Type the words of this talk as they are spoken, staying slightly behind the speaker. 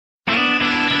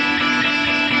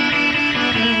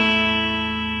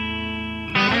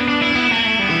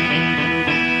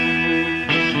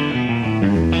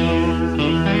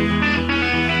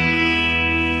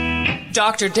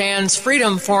Dr. Dan's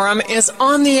Freedom Forum is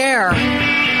on the air.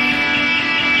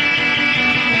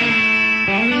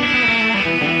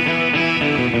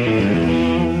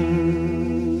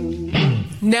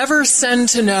 Never send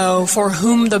to know for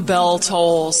whom the bell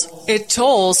tolls. It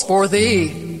tolls for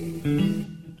thee.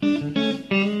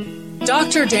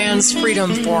 Dr. Dan's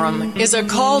Freedom Forum is a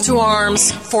call to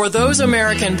arms for those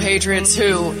American patriots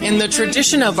who, in the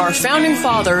tradition of our founding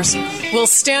fathers, will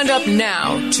stand up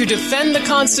now to defend the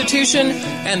Constitution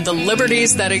and the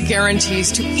liberties that it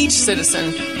guarantees to each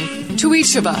citizen, to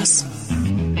each of us.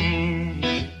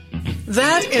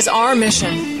 That is our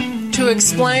mission, to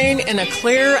explain in a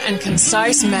clear and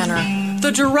concise manner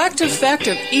the direct effect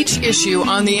of each issue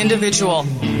on the individual,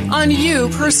 on you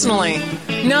personally,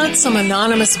 not some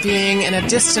anonymous being in a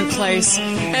distant place,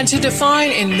 and to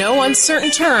define in no uncertain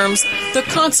terms the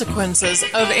consequences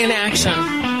of inaction.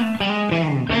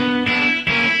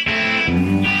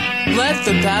 Let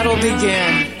the battle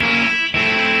begin.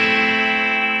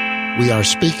 We are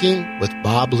speaking with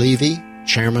Bob Levy,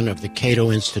 chairman of the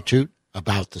Cato Institute,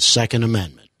 about the Second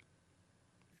Amendment.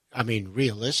 I mean,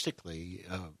 realistically,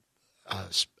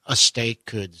 a state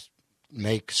could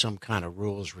make some kind of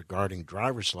rules regarding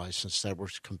driver's license that were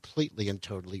completely and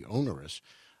totally onerous,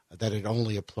 that it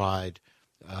only applied,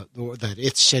 that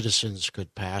its citizens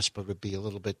could pass, but would be a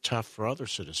little bit tough for other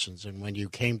citizens. And when you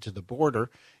came to the border,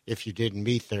 if you didn't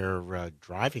meet their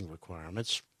driving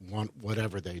requirements,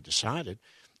 whatever they decided,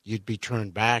 you'd be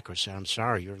turned back or say, I'm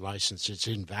sorry, your license is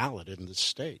invalid in this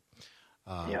state.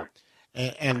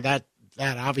 And that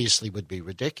obviously would be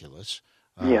ridiculous.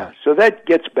 So that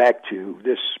gets back to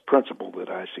this principle that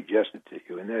I suggested to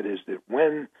you, and that is that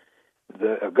when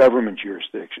a government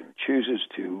jurisdiction chooses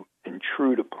to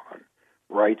intrude upon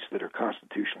rights that are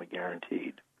constitutionally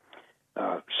guaranteed,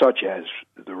 such as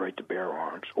the right to bear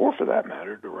arms, or for that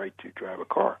matter, the right to drive a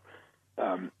car,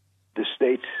 the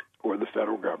states or the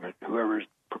federal government, whoever is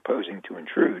proposing to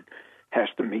intrude, has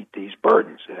to meet these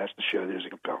burdens. It has to show there's a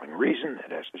compelling reason.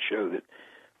 It has to show that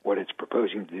what it's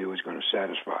proposing to do is going to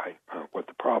satisfy what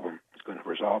the problem is going to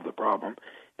resolve the problem,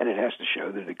 and it has to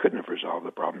show that it couldn't have resolved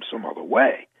the problem some other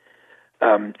way.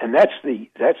 And that's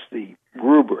the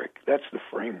rubric, that's the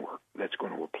framework that's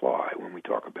going to apply when we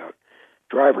talk about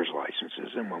driver's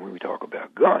licenses and when we talk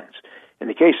about guns. In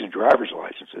the case of driver's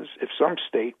licenses, if some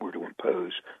state were to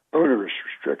impose onerous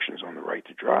restrictions on the right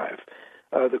to drive,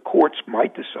 the courts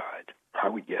might decide, I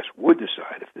would guess would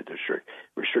decide if the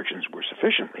restrictions were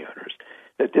sufficiently onerous,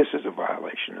 that this is a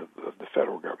violation of the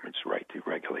federal government's right to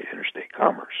regulate interstate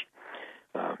commerce.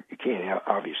 You can't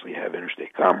obviously have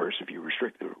interstate commerce if you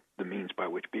restrict the means by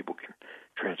which people can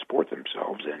transport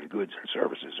themselves and goods and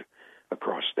services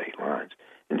across state lines.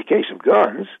 In the case of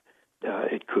guns,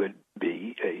 it could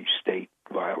be a state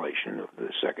violation of the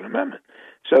Second Amendment.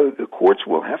 So the courts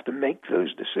will have to make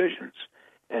those decisions.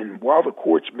 And while the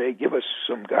courts may give us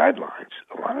some guidelines,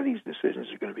 a lot of these decisions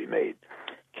are going to be made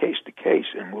case to case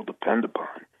and will depend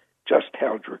upon just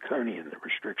how draconian the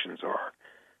restrictions are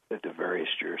that the various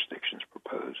jurisdictions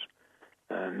propose.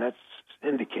 And that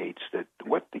indicates that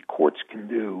what the courts can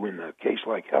do in a case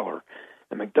like Heller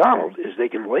and McDonald is they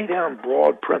can lay down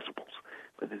broad principles,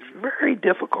 but it's very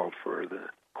difficult for the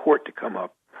court to come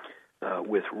up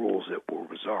with rules that will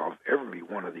resolve every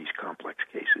one of these complex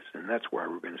cases, and that's why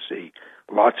we're going to see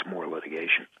lots more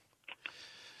litigation.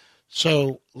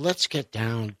 So let's get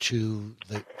down to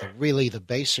the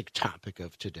basic topic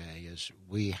of today. Is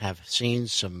we have seen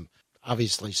some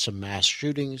mass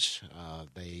shootings.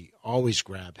 They always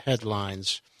grab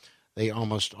headlines. They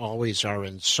almost always are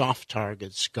in soft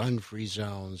targets, gun-free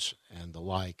zones, and the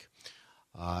like.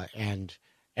 And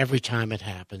every time it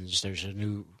happens, there's a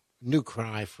new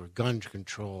cry for gun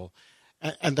control.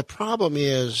 And the problem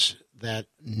is that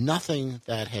nothing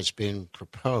that has been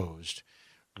proposed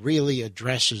really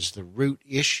addresses the root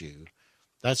issue.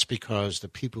 That's because the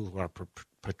people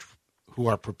who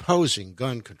are proposing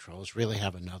gun controls really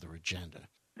have another agenda.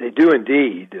 They do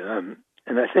indeed. And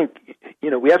I think,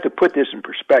 we have to put this in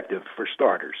perspective for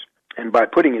starters. And by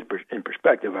putting it in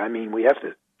perspective, I mean we have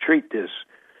to treat this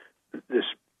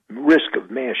risk of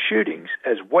mass shootings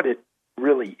as what it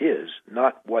really is,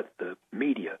 not what the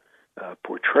media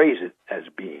portrays it as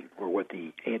being, or what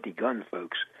the anti-gun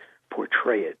folks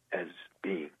portray it as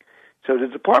being. So the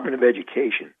Department of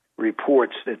Education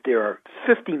reports that there are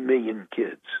 50 million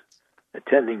kids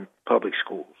attending public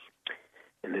schools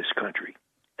in this country,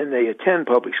 and they attend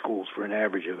public schools for an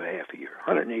average of a half a year,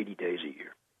 180 days a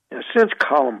year. Now, since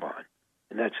Columbine,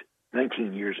 and that's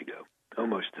 19 years ago,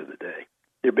 almost to the day,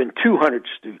 there have been 200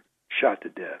 students shot to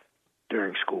death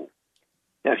during school.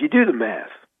 Now, if you do the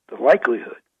math, the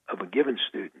likelihood of a given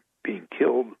student being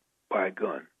killed by a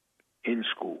gun in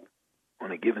school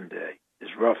on a given day is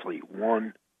roughly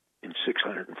 1 in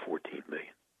 614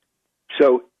 million.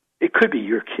 So it could be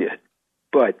your kid,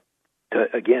 but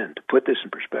to put this in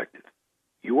perspective,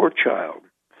 your child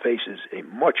faces a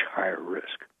much higher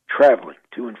risk traveling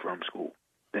to and from school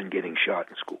than getting shot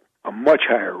in school, a much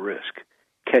higher risk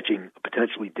catching a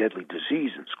potentially deadly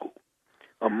disease in school,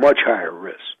 a much higher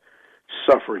risk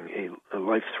suffering a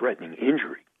life-threatening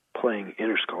injury playing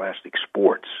interscholastic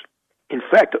sports. In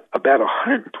fact, about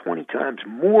 120 times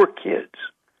more kids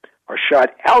are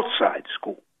shot outside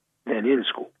school than in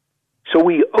school. So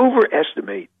we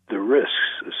overestimate the risks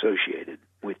associated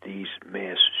with these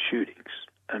mass shootings.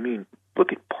 I mean,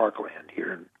 look at Parkland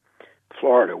here in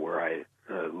Florida, where I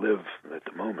live at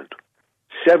the moment.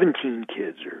 17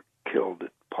 kids are killed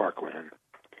at Parkland,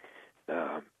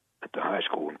 at the high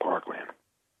school in Parkland.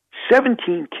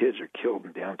 17 kids are killed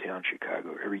in downtown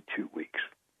Chicago every 2 weeks.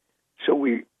 So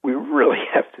we really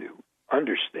have to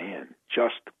understand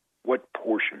just what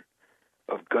portion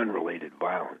of gun-related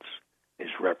violence is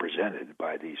represented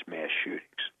by these mass shootings.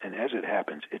 And as it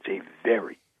happens, it's a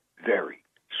very, very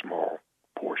small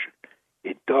portion.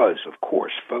 It does, of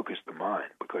course, focus the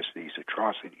mind because these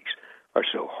atrocities are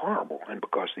so horrible and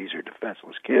because these are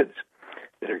defenseless kids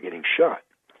that are getting shot.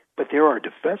 But there are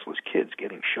defenseless kids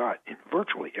getting shot in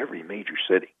virtually every major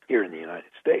city here in the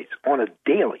United States on a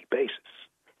daily basis.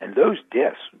 And those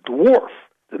deaths dwarf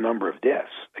the number of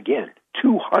deaths. Again,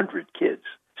 200 kids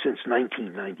since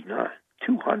 1999.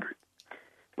 200.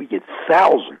 We get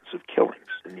thousands of killings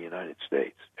in the United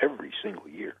States every single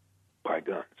year by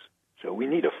guns. So we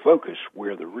need to focus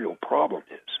where the real problem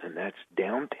is, and that's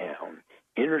downtown,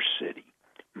 inner city,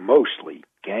 mostly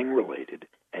gang-related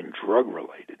and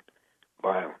drug-related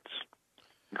violence,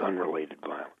 gun-related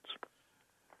violence.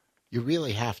 You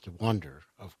really have to wonder,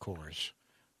 of course,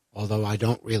 although I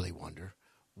don't really wonder,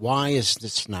 why is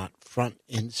this not front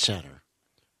and center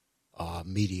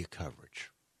media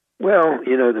coverage? Well,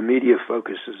 the media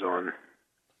focuses on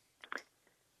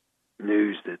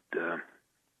news that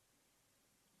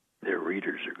their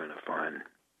readers are going to find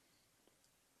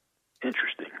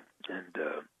interesting.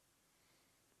 And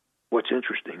what's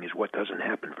interesting is what doesn't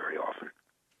happen very often.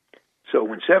 So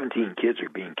when 17 kids are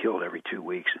being killed every 2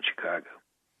 weeks in Chicago,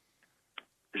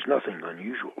 there's nothing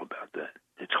unusual about that.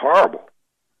 It's horrible,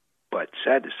 but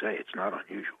sad to say, it's not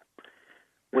unusual.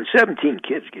 When 17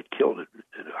 kids get killed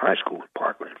at a high school in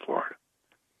Parkland, Florida,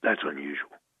 that's unusual.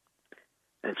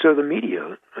 And so the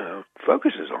media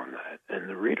focuses on that, and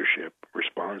the readership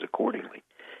responds accordingly.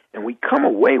 And we come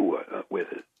away with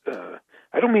it.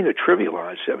 I don't mean to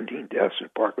trivialize 17 deaths in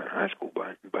Parkland High School.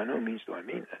 By no means do I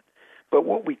mean that. But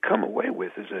what we come away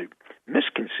with is a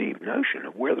misconceived notion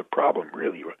of where the problem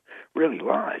really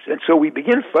lies. And so we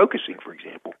begin focusing, for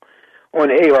example, on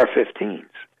AR-15s,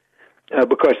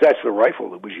 because that's the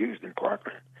rifle that was used in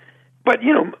Parkland. But,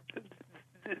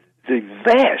 the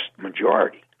vast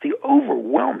majority, the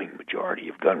overwhelming majority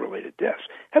of gun-related deaths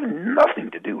have nothing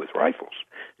to do with rifles,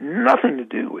 nothing to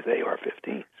do with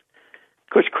AR-15s,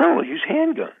 because criminals use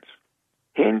handguns.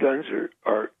 Handguns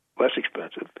are less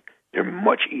expensive. They're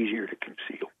much easier to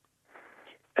conceal.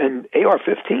 And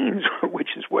AR-15s,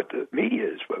 which is what the media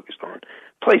is focused on,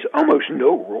 plays almost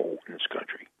no role in this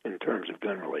country in terms of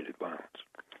gun-related violence.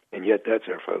 And yet that's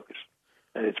our focus.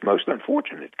 And it's most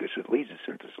unfortunate because it leads us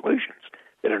into solutions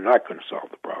that are not going to solve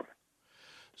the problem.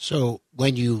 So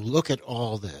when you look at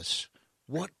all this,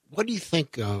 what do you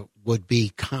think would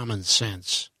be common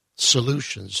sense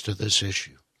solutions to this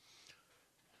issue?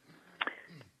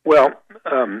 Well,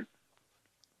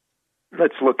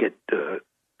 let's look at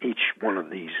each one of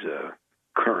these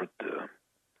current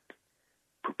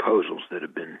proposals that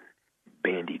have been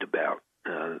bandied about.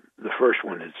 The first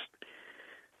one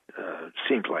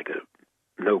seems like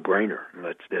a no-brainer.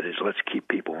 That is, let's keep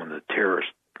people on the terrorist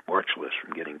watch list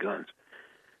from getting guns.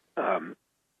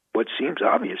 What seems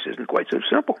obvious isn't quite so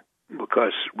simple,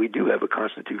 because we do have a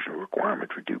constitutional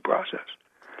requirement for due process.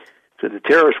 So the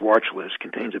terrorist watch list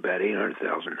contains about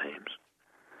 800,000 names.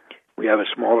 We have a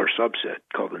smaller subset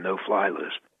called the no-fly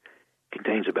list. It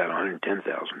contains about 110,000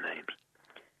 names.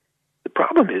 The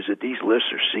problem is that these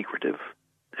lists are secretive,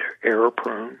 they're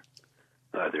error-prone,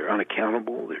 they're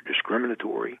unaccountable, they're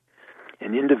discriminatory,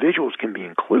 and individuals can be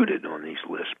included on these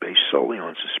lists based solely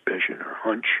on suspicion or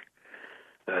hunch.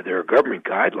 There are government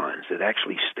guidelines that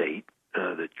actually state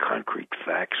that concrete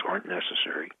facts aren't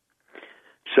necessary.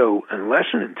 So unless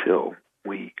and until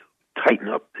we tighten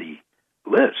up the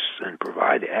lists and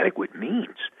provide adequate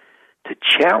means to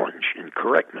challenge and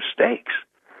correct mistakes,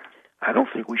 I don't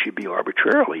think we should be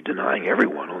arbitrarily denying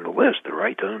everyone on the list the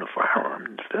right to own a firearm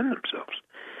and defend themselves.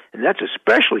 And that's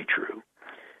especially true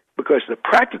because because the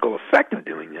practical effect of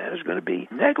doing that is going to be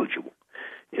negligible.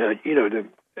 The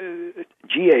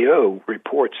GAO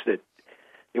reports that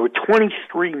there were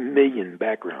 23 million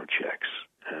background checks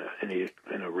in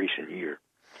a recent year.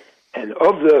 And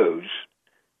of those,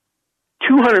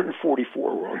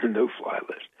 244 were on the no-fly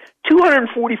list.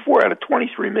 244 out of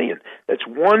 23 million. That's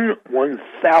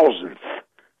 1/1,000th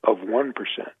of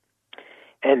 1%.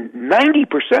 And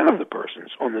 90% of the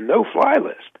persons on the no-fly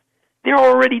list, they're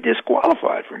already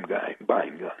disqualified from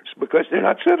buying guns because they're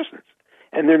not citizens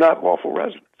and they're not lawful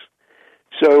residents.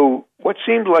 So what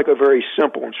seemed like a very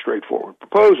simple and straightforward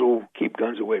proposal, keep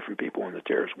guns away from people on the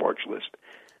terrorist watch list,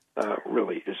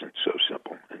 really isn't so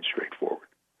simple and straightforward.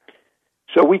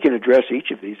 So we can address each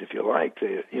of these if you like.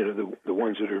 The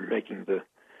ones that are making the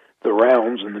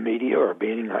rounds in the media are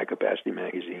banning high-capacity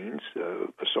magazines,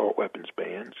 assault weapons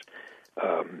bans,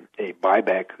 a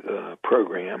buyback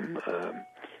program,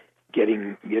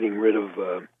 getting rid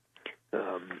of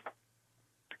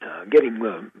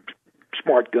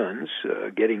smart guns,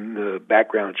 getting the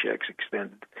background checks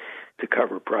extended to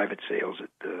cover private sales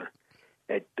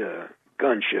at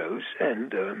gun shows,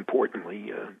 and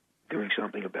importantly, doing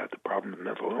something about the problem of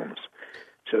mental illness.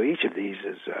 So each of these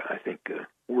is, I think,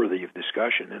 worthy of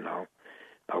discussion, and I'll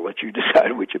let you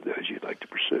decide which of those you'd like to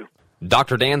pursue.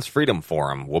 Dr. Dan's Freedom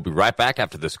Forum. We'll be right back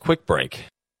after this quick break.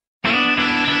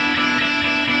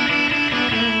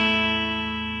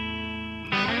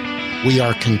 We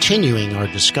are continuing our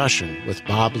discussion with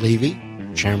Bob Levy,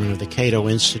 chairman of the Cato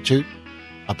Institute,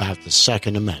 about the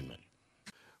Second Amendment.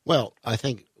 Well, I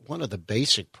think one of the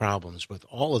basic problems with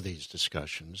all of these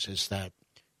discussions is that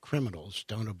criminals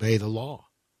don't obey the law.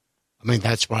 I mean,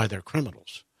 that's why they're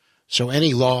criminals. So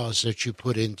any laws that you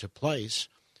put into place,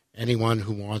 anyone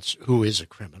who is a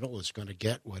criminal is going to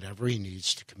get whatever he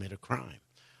needs to commit a crime.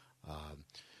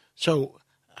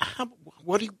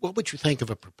 What would you think of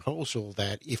a proposal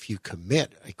that if you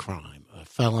commit a crime, a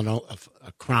felony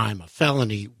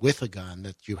with a gun,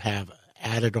 that you have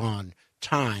added on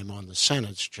time on the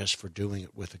sentence just for doing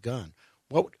it with a gun?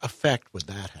 What effect would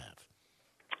that have?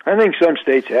 I think some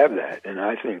states have that, and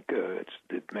I think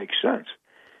it makes sense.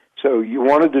 So you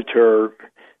want to deter,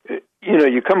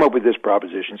 you come up with this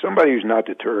proposition. Somebody who's not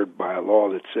deterred by a law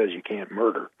that says you can't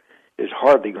murder is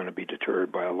hardly going to be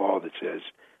deterred by a law that says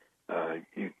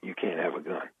you can't have a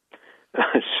gun.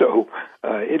 So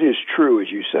it is true,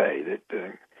 as you say,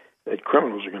 that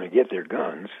criminals are going to get their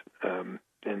guns, and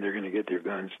they're going to get their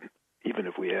guns even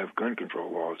if we have gun control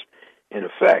laws in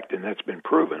effect, and that's been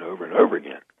proven over and over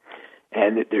again.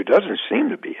 And there doesn't seem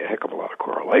to be a heck of a lot of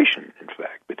correlation, in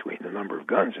fact, between the number of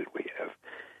guns that we have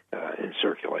in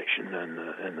circulation and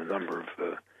the number of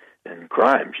and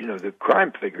crimes. The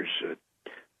crime figures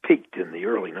peaked in the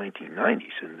early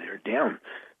 1990s, and they're down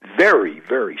very,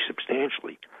 very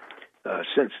substantially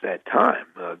since that time.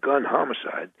 Gun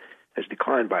homicide has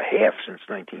declined by half since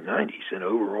 1990s, and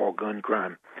overall gun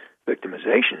crime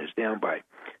victimization is down by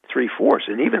 3/4,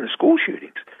 and even the school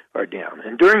shootings are down.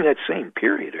 And during that same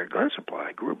period, our gun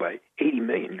supply grew by 80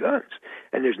 million guns,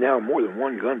 and there's now more than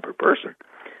one gun per person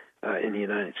in the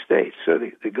United States. So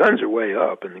the guns are way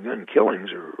up, and the gun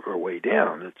killings are way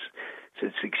down. It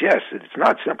suggests that it's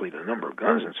not simply the number of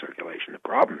guns in circulation. The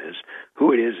problem is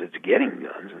who it is that's getting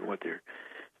guns and what they're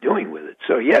doing with it.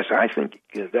 So, yes, I think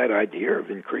that idea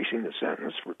of increasing the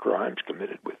sentence for crimes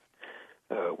committed with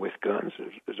guns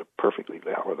is a perfectly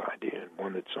valid idea, and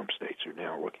one that some states are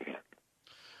now looking at.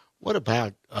 What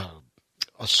about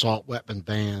assault weapon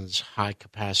bans,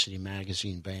 high-capacity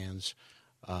magazine bans?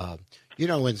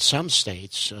 In some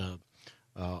states,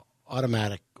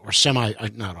 automatic or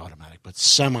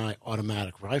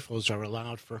semi-automatic rifles are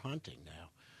allowed for hunting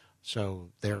now.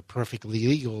 So they're perfectly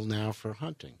legal now for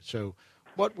hunting. So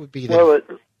what would be the... Well,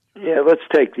 let's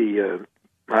take the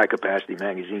high-capacity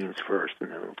magazines first,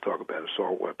 and then we'll talk about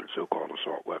so-called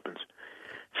assault weapons.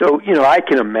 So, I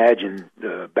can imagine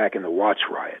back in the Watts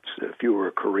riots, if you were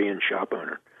a Korean shop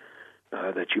owner,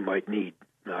 that you might need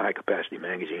a high-capacity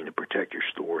magazine to protect your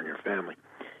store and your family.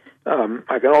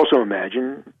 I can also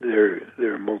imagine there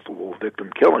are multiple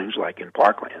victim killings, like in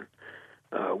Parkland,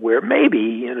 where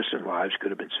maybe innocent lives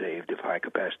could have been saved if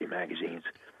high-capacity magazines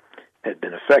had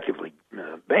been effectively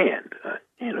banned.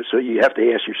 So you have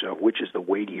to ask yourself, which is the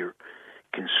weightier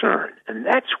concern? And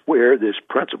that's where this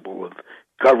principle of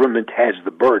government has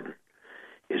the burden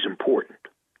is important.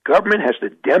 Government has to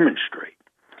demonstrate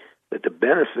that the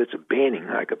benefits of banning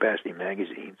high-capacity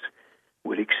magazines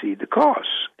would exceed the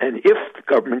costs. And if the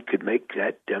government could make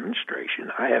that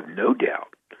demonstration, I have no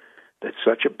doubt that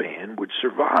such a ban would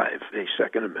survive a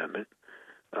Second Amendment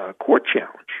court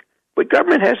challenge. But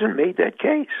government hasn't made that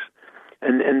case.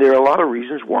 And there are a lot of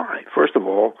reasons why. First of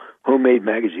all, homemade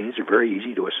magazines are very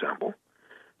easy to assemble.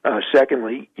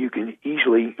 Secondly,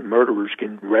 murderers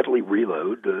can readily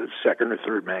reload the second or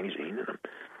third magazine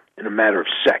in a matter of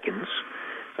seconds.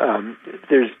 And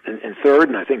third,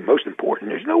 and I think most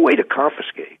important, there's no way to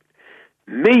confiscate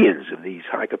millions of these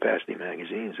high-capacity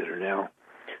magazines that are now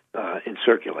in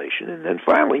circulation. And then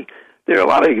finally, there are a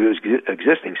lot of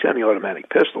existing semi-automatic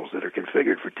pistols that are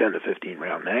configured for 10 to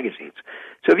 15-round magazines.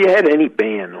 So if you had any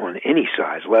ban on any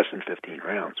size less than 15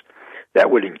 rounds, that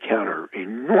would encounter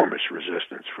enormous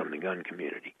resistance from the gun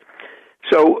community.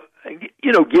 So,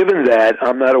 given that,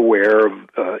 I'm not aware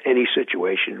of any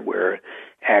situation where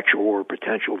actual or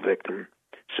potential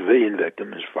civilian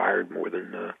victim, has fired more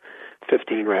than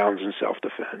 15 rounds in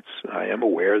self-defense. I am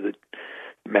aware that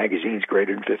magazines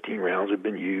greater than 15 rounds have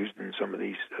been used in some of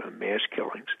these mass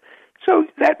killings. So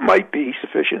that might be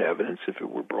sufficient evidence if it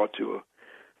were brought to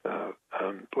a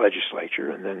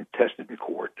legislature and then tested in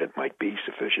court. That might be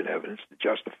sufficient evidence to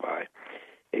justify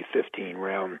a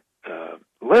 15-round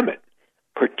limit,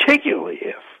 particularly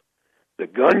if the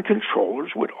gun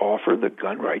controllers would offer the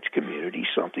gun rights community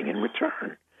something in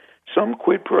return, some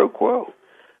quid pro quo.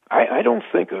 I don't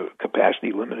think a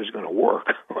capacity limit is going to work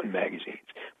on magazines,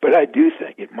 but I do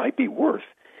think it might be worth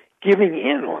giving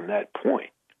in on that point,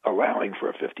 allowing for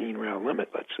a 15-round limit,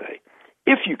 let's say,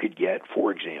 if you could get,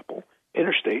 for example,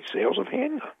 interstate sales of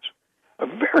handguns, a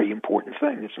very important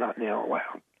thing that's not now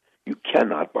allowed. You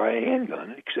cannot buy a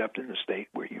handgun except in the state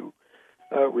where you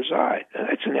reside. And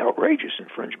that's an outrageous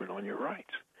infringement on your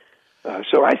rights.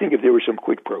 So I think if there was some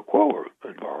quid pro quo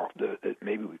involved, that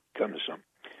maybe we'd come to some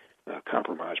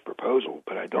compromise proposal,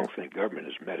 but I don't think government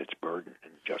has met its burden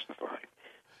in justifying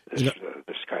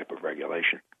this type of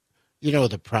regulation.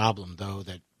 The problem, though,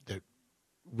 that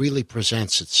really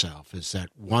presents itself is that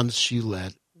once you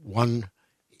let 1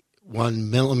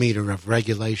 millimeter of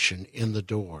regulation in the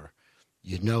door,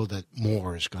 you know that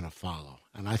more is going to follow.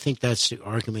 And I think that's the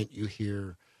argument you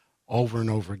hear over and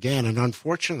over again. And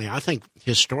unfortunately, I think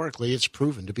historically it's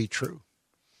proven to be true.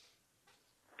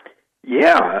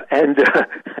 Yeah, and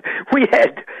we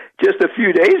had just a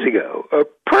few days ago a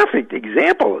perfect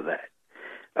example of that.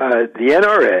 The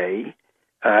NRA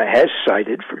has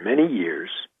cited for many years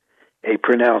a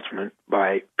pronouncement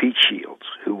by Pete Shields,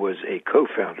 who was a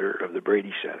co-founder of the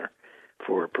Brady Center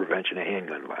for Prevention of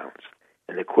Handgun Violence.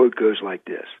 And the quote goes like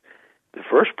this: "The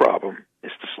first problem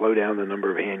is to slow down the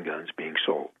number of handguns being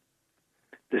sold.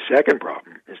 The second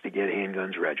problem is to get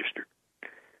handguns registered.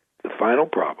 The final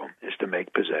problem is to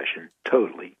make possession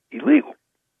totally illegal."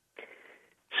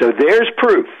 So there's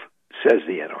proof, says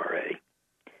the NRA,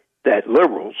 that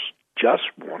liberals just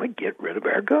want to get rid of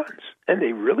our guns, and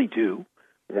they really do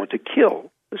want to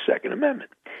kill the Second Amendment.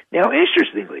 Now,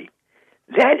 interestingly,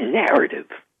 that narrative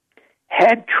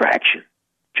had traction,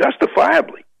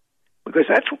 justifiably, because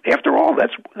after all,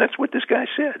 that's what this guy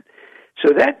said.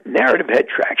 So that narrative had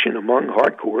traction among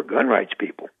hardcore gun rights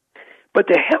people. But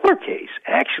the Heller case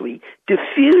actually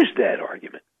diffused that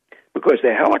argument, because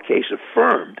the Heller case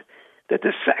affirmed that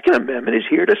the Second Amendment is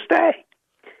here to stay,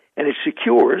 and it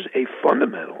secures a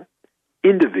fundamental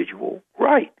individual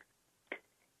right.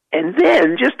 And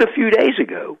then, just a few days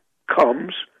ago,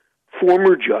 comes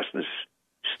former Justice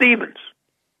Stevens,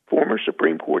 former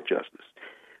Supreme Court Justice,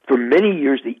 for many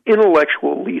years the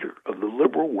intellectual leader of the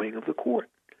liberal wing of the court.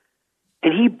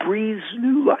 And he breathes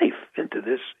new life into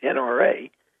this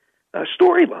NRA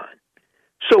storyline.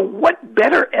 So what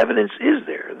better evidence is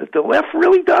there that the left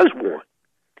really does want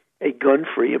a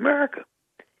gun-free America?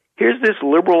 Here's this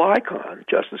liberal icon,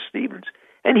 Justice Stevens,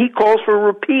 and he calls for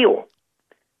repeal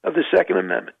of the Second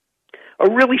Amendment.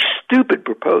 A really stupid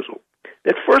proposal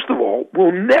that, first of all,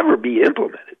 will never be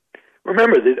implemented.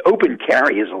 Remember that open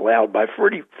carry is allowed by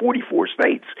 44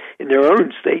 states in their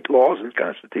own state laws and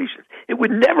constitutions. It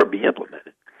would never be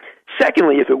implemented.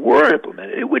 Secondly, if it were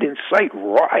implemented, it would incite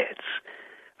riots,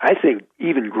 I think,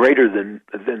 even greater than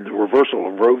the reversal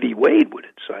of Roe v. Wade would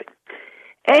incite.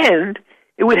 And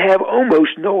it would have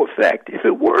almost no effect if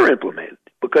it were implemented,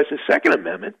 because the Second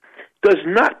Amendment does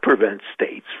not prevent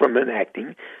states from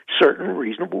enacting certain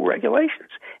reasonable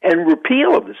regulations. And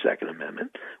repeal of the Second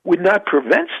Amendment would not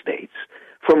prevent states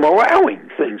from allowing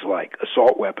things like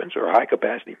assault weapons or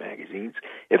high-capacity magazines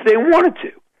if they wanted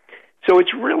to. So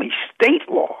it's really state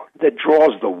law that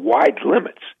draws the wide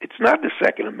limits. It's not the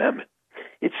Second Amendment.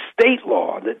 It's state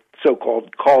law that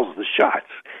so-called calls the shots.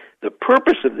 The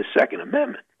purpose of the Second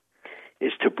Amendment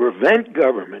is to prevent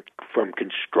government from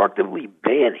constructively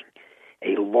banning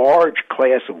a large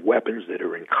class of weapons that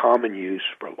are in common use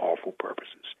for lawful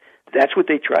purposes. That's what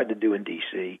they tried to do in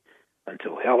D.C.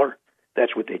 until Heller.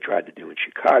 That's what they tried to do in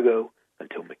Chicago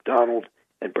until McDonald.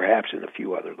 and perhaps in a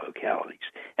few other localities.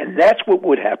 And that's what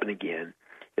would happen again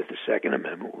if the Second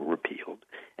Amendment were repealed.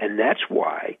 And that's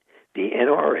why the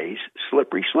NRA's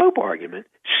slippery slope argument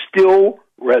still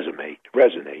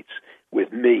resonates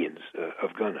with millions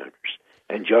of gun owners.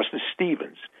 And Justice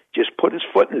Stevens just put his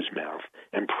foot in his mouth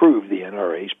and proved the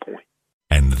NRA's point.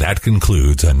 And that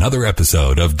concludes another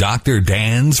episode of Dr.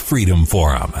 Dan's Freedom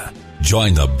Forum.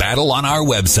 Join the battle on our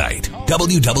website,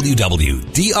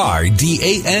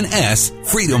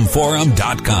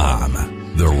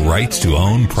 www.drdansfreedomforum.com. The right to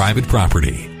own private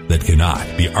property that cannot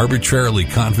be arbitrarily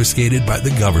confiscated by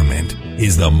the government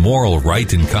is the moral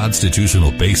right and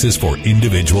constitutional basis for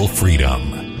individual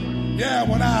freedom. Yeah,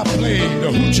 when I play the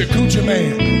Hoochie Coochie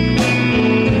Man,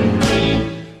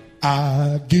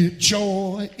 I get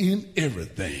joy in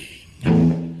everything.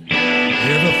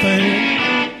 Everything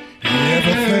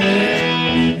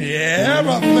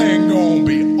gonna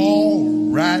be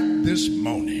all right this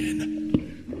morning.